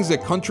the things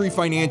that Country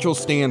Financial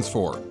stands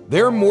for.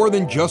 They're more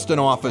than just an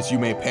office you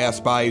may pass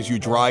by as you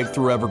drive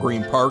through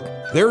Evergreen Park.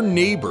 They're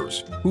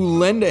neighbors who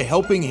lend a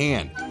helping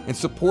hand and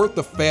support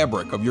the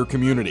fabric of your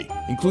community,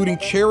 including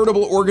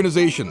charitable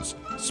organizations,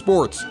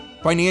 sports,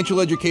 financial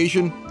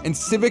education, and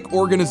civic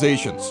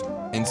organizations.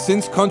 And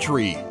since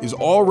Country is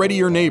already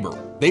your neighbor,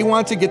 they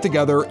want to get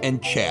together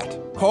and chat.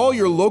 Call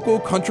your local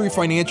Country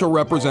Financial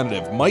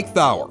representative, Mike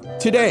Thauer,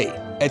 today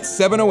at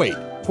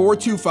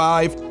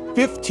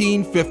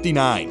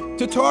 708-425-1559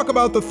 to talk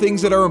about the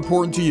things that are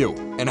important to you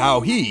and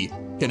how he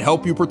can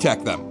help you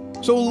protect them.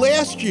 So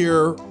last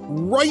year,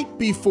 right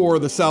before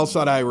the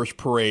Southside Irish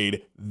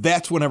Parade,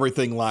 that's when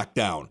everything locked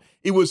down.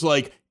 It was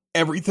like,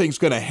 everything's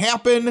going to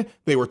happen.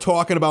 They were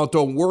talking about,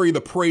 don't worry,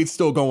 the parade's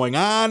still going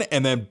on.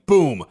 And then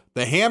boom,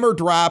 the hammer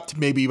dropped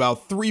maybe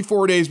about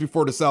 3-4 days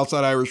before the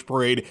Southside Irish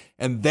Parade.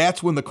 And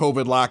that's when the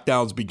COVID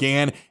lockdowns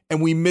began.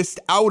 And we missed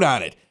out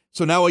on it.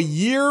 So now a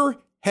year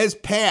has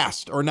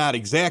passed, or not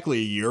exactly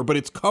a year, but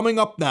it's coming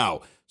up now.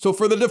 So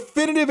for the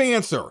definitive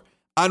answer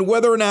on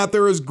whether or not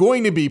there is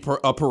going to be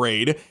a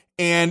parade,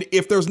 and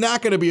if there's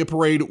not going to be a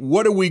parade,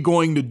 what are we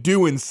going to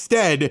do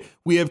instead?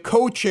 We have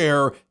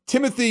co-chair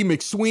Timothy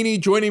McSweeney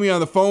joining me on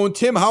the phone.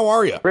 Tim, how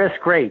are you? Chris,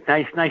 great.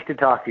 Nice to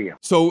talk to you.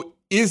 So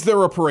is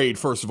there a parade,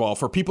 first of all?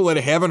 For people that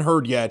haven't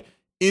heard yet,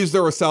 is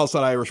there a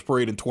Southside Irish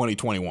Parade in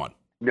 2021?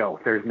 No,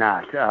 there's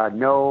not.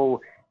 No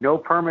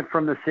permit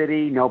from the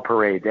city, no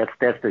parade.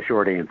 That's the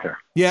short answer.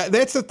 Yeah,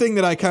 that's the thing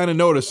that I kind of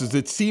noticed is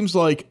it seems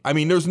like, I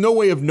mean, there's no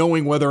way of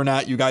knowing whether or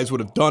not you guys would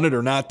have done it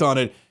or not done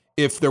it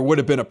if there would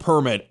have been a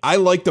permit. I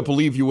like to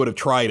believe you would have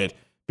tried it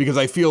because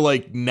I feel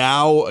like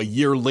now, a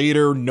year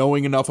later,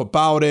 knowing enough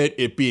about it,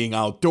 it being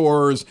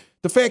outdoors,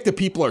 the fact that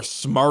people are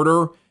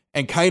smarter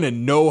and kind of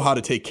know how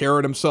to take care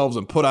of themselves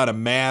and put on a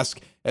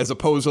mask as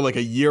opposed to like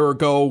a year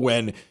ago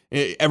when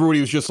everybody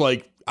was just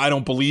like, I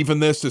don't believe in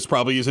this. This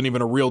probably isn't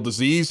even a real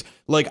disease.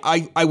 Like,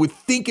 I would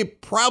think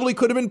it probably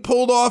could have been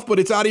pulled off, but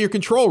it's out of your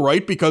control,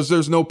 right? Because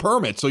there's no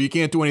permit, so you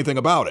can't do anything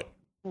about it.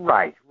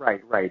 Right.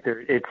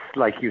 It's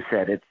like you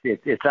said,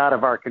 it's out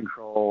of our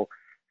control.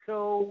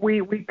 So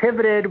we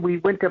pivoted. We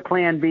went to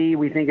Plan B.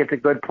 We think it's a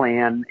good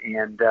plan,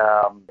 and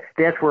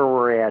that's where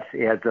we're at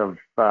as of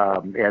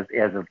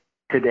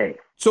today.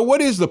 So what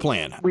is the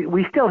plan?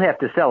 We still have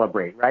to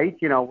celebrate, right?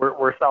 You know,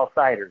 we're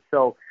Southsiders,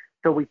 so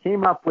we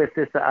came up with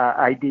this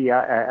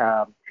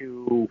idea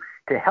to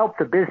help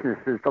the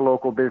businesses, the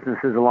local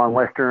businesses along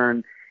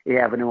Western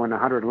Avenue and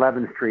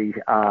 111th Street.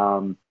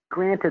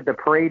 Granted, the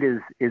parade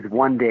is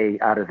one day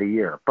out of the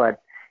year,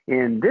 but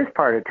in this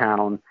part of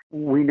town,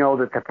 we know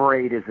that the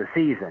parade is a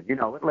season. You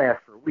know, it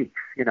lasts for weeks.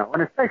 You know,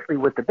 and especially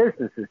with the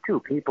businesses too.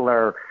 People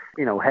are,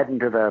 you know, heading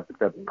to the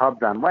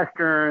pubs on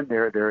Western.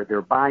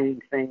 They're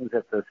buying things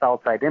at the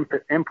Southside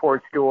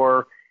Import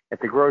Store,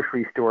 at the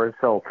grocery stores.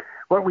 So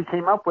what we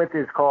came up with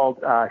is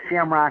called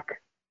Shamrock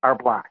Our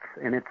Blocks,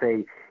 and it's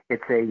a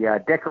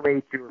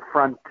decorate your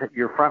front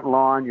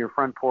lawn, your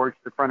front porch,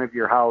 the front of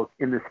your house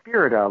in the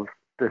spirit of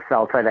the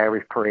Southside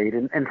Irish Parade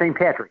and St.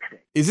 Patrick's Day.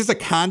 Is this a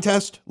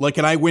contest? Like,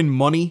 can I win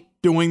money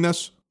doing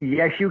this?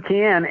 Yes, you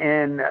can,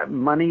 and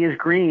money is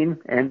green,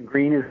 and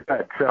green is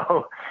good.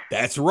 So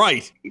that's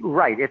right.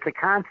 Right. It's a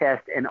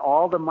contest, and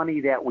all the money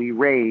that we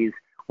raise,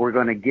 we're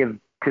going to give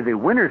to the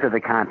winners of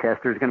the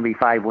contest. There's going to be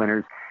 5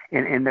 winners,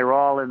 and they're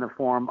all in the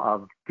form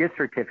of gift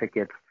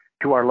certificates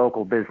to our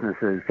local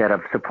businesses that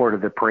have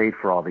supported the parade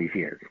for all these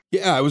years.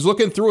 Yeah, I was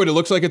looking through it. It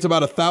looks like it's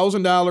about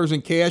 $1,000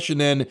 in cash, and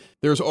then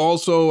there's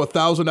also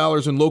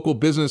 $1,000 in local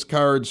business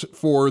cards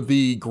for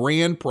the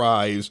grand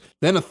prize,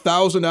 then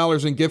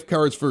 $1,000 in gift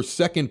cards for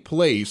second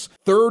place,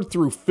 third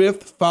through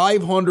fifth,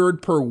 $500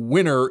 per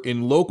winner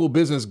in local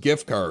business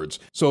gift cards.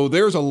 So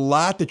there's a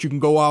lot that you can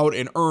go out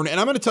and earn. And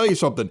I'm going to tell you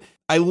something.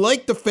 I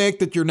like the fact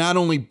that you're not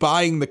only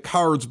buying the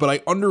cards, but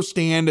I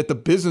understand that the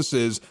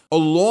businesses,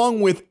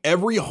 along with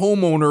every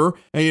homeowner,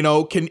 you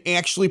know, can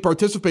actually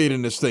participate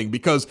in this thing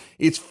because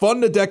it's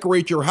fun to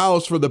decorate your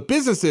house for the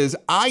businesses.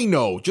 I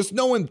know, just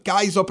knowing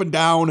guys up and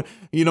down,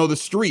 you know, the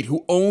street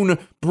who own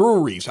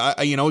breweries,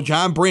 you know,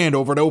 John Brand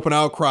over at Open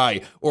Outcry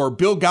or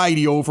Bill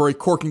Guidey over at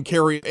Cork and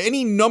Carry,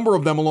 any number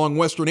of them along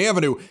Western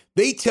Avenue,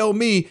 they tell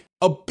me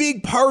a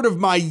big part of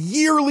my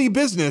yearly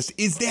business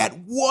is that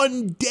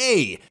one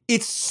day.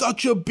 It's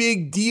such a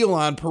big deal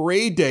on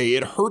parade day.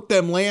 It hurt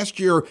them last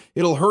year.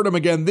 It'll hurt them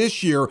again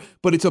this year.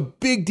 But it's a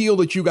big deal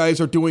that you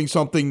guys are doing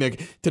something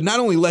to not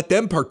only let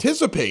them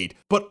participate,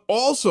 but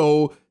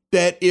also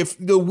that if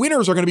the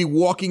winners are going to be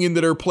walking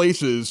into their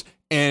places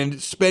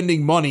and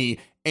spending money,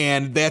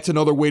 and that's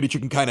another way that you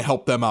can kind of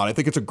help them out. I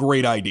think it's a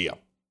great idea.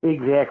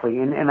 Exactly.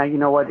 And you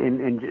know what?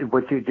 And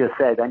what you just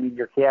said, I mean,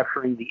 you're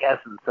capturing the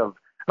essence of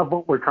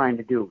what we're trying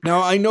to do.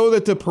 Now, I know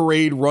that the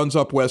parade runs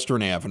up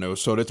Western Avenue,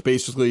 so that's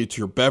basically it's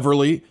your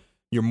Beverly,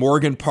 your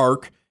Morgan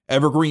Park,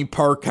 Evergreen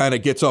Park kind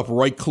of gets up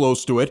right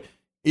close to it.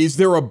 Is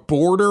there a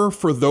border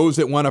for those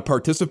that want to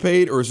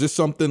participate, or is this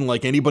something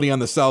like anybody on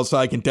the south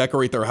side can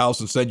decorate their house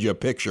and send you a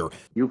picture?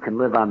 You can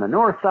live on the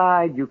north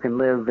side. You can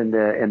live in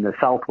the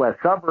southwest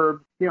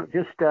suburbs. You know,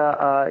 just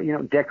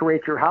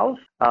decorate your house.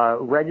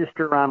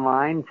 Register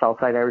online,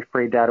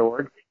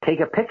 SouthsideIrishParade.org. Take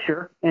a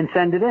picture and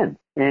send it in,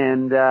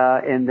 and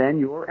then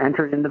you're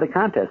entered into the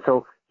contest.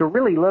 So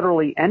really,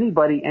 literally,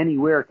 anybody,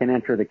 anywhere can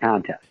enter the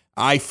contest.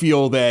 I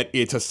feel that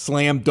it's a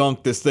slam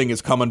dunk. This thing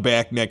is coming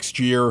back next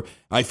year.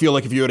 I feel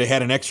like if you would have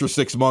had an extra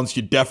 6 months,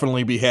 you'd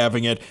definitely be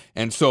having it.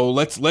 And so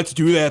let's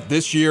do that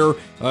this year.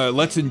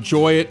 Let's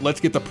enjoy it. Let's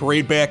get the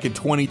parade back in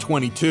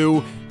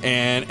 2022.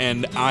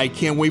 And I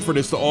can't wait for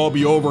this to all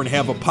be over and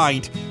have a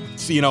pint.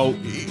 You know,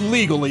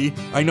 legally,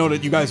 I know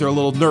that you guys are a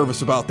little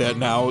nervous about that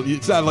now.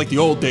 It's not like the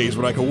old days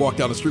when I could walk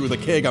down the street with a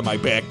keg on my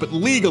back, but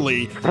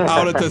legally,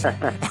 out at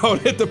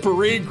the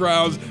parade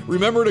grounds,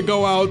 remember to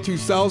go out to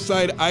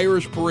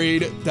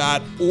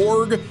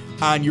SouthsideIrishParade.org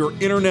on your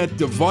internet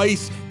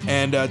device.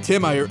 And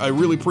Tim, I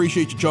really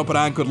appreciate you jumping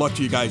on. Good luck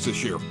to you guys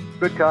this year.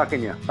 Good talking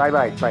to you.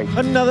 Bye-bye. Bye.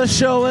 Another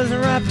show is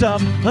wrapped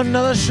up.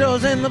 Another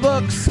show's in the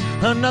books.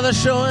 Another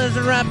show is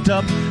wrapped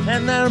up.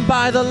 And then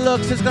by the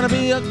looks, it's going to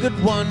be a good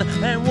one.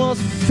 And we'll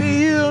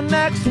see you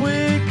next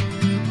week.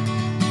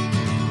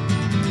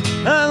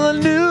 And the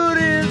nude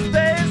is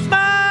basement.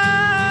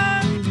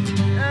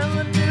 And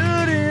the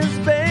nude is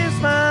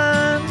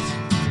basement.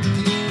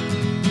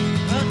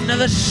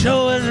 Another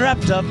show is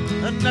wrapped up.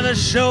 Another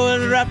show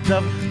is wrapped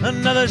up.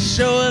 Another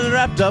show is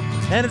wrapped up.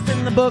 And it's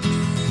in the books.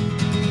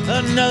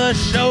 Another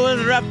show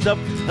is wrapped up.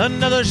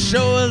 Another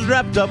show is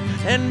wrapped up.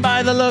 And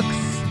by the looks,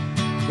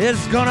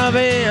 it's gonna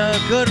be a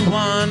good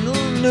one.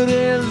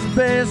 Nudie's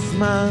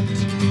Basement.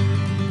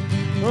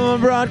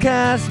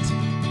 Broadcast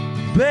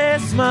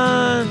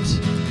Basement.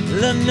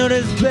 The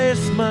Nudie's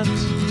Basement.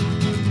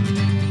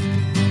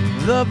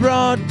 The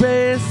Broad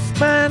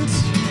Basement.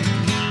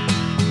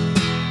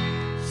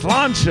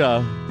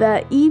 Slancha.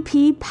 The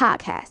EP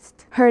Podcast.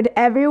 Heard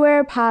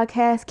everywhere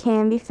podcasts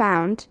can be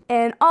found,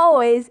 and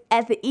always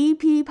at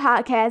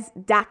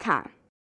theeppodcast.com.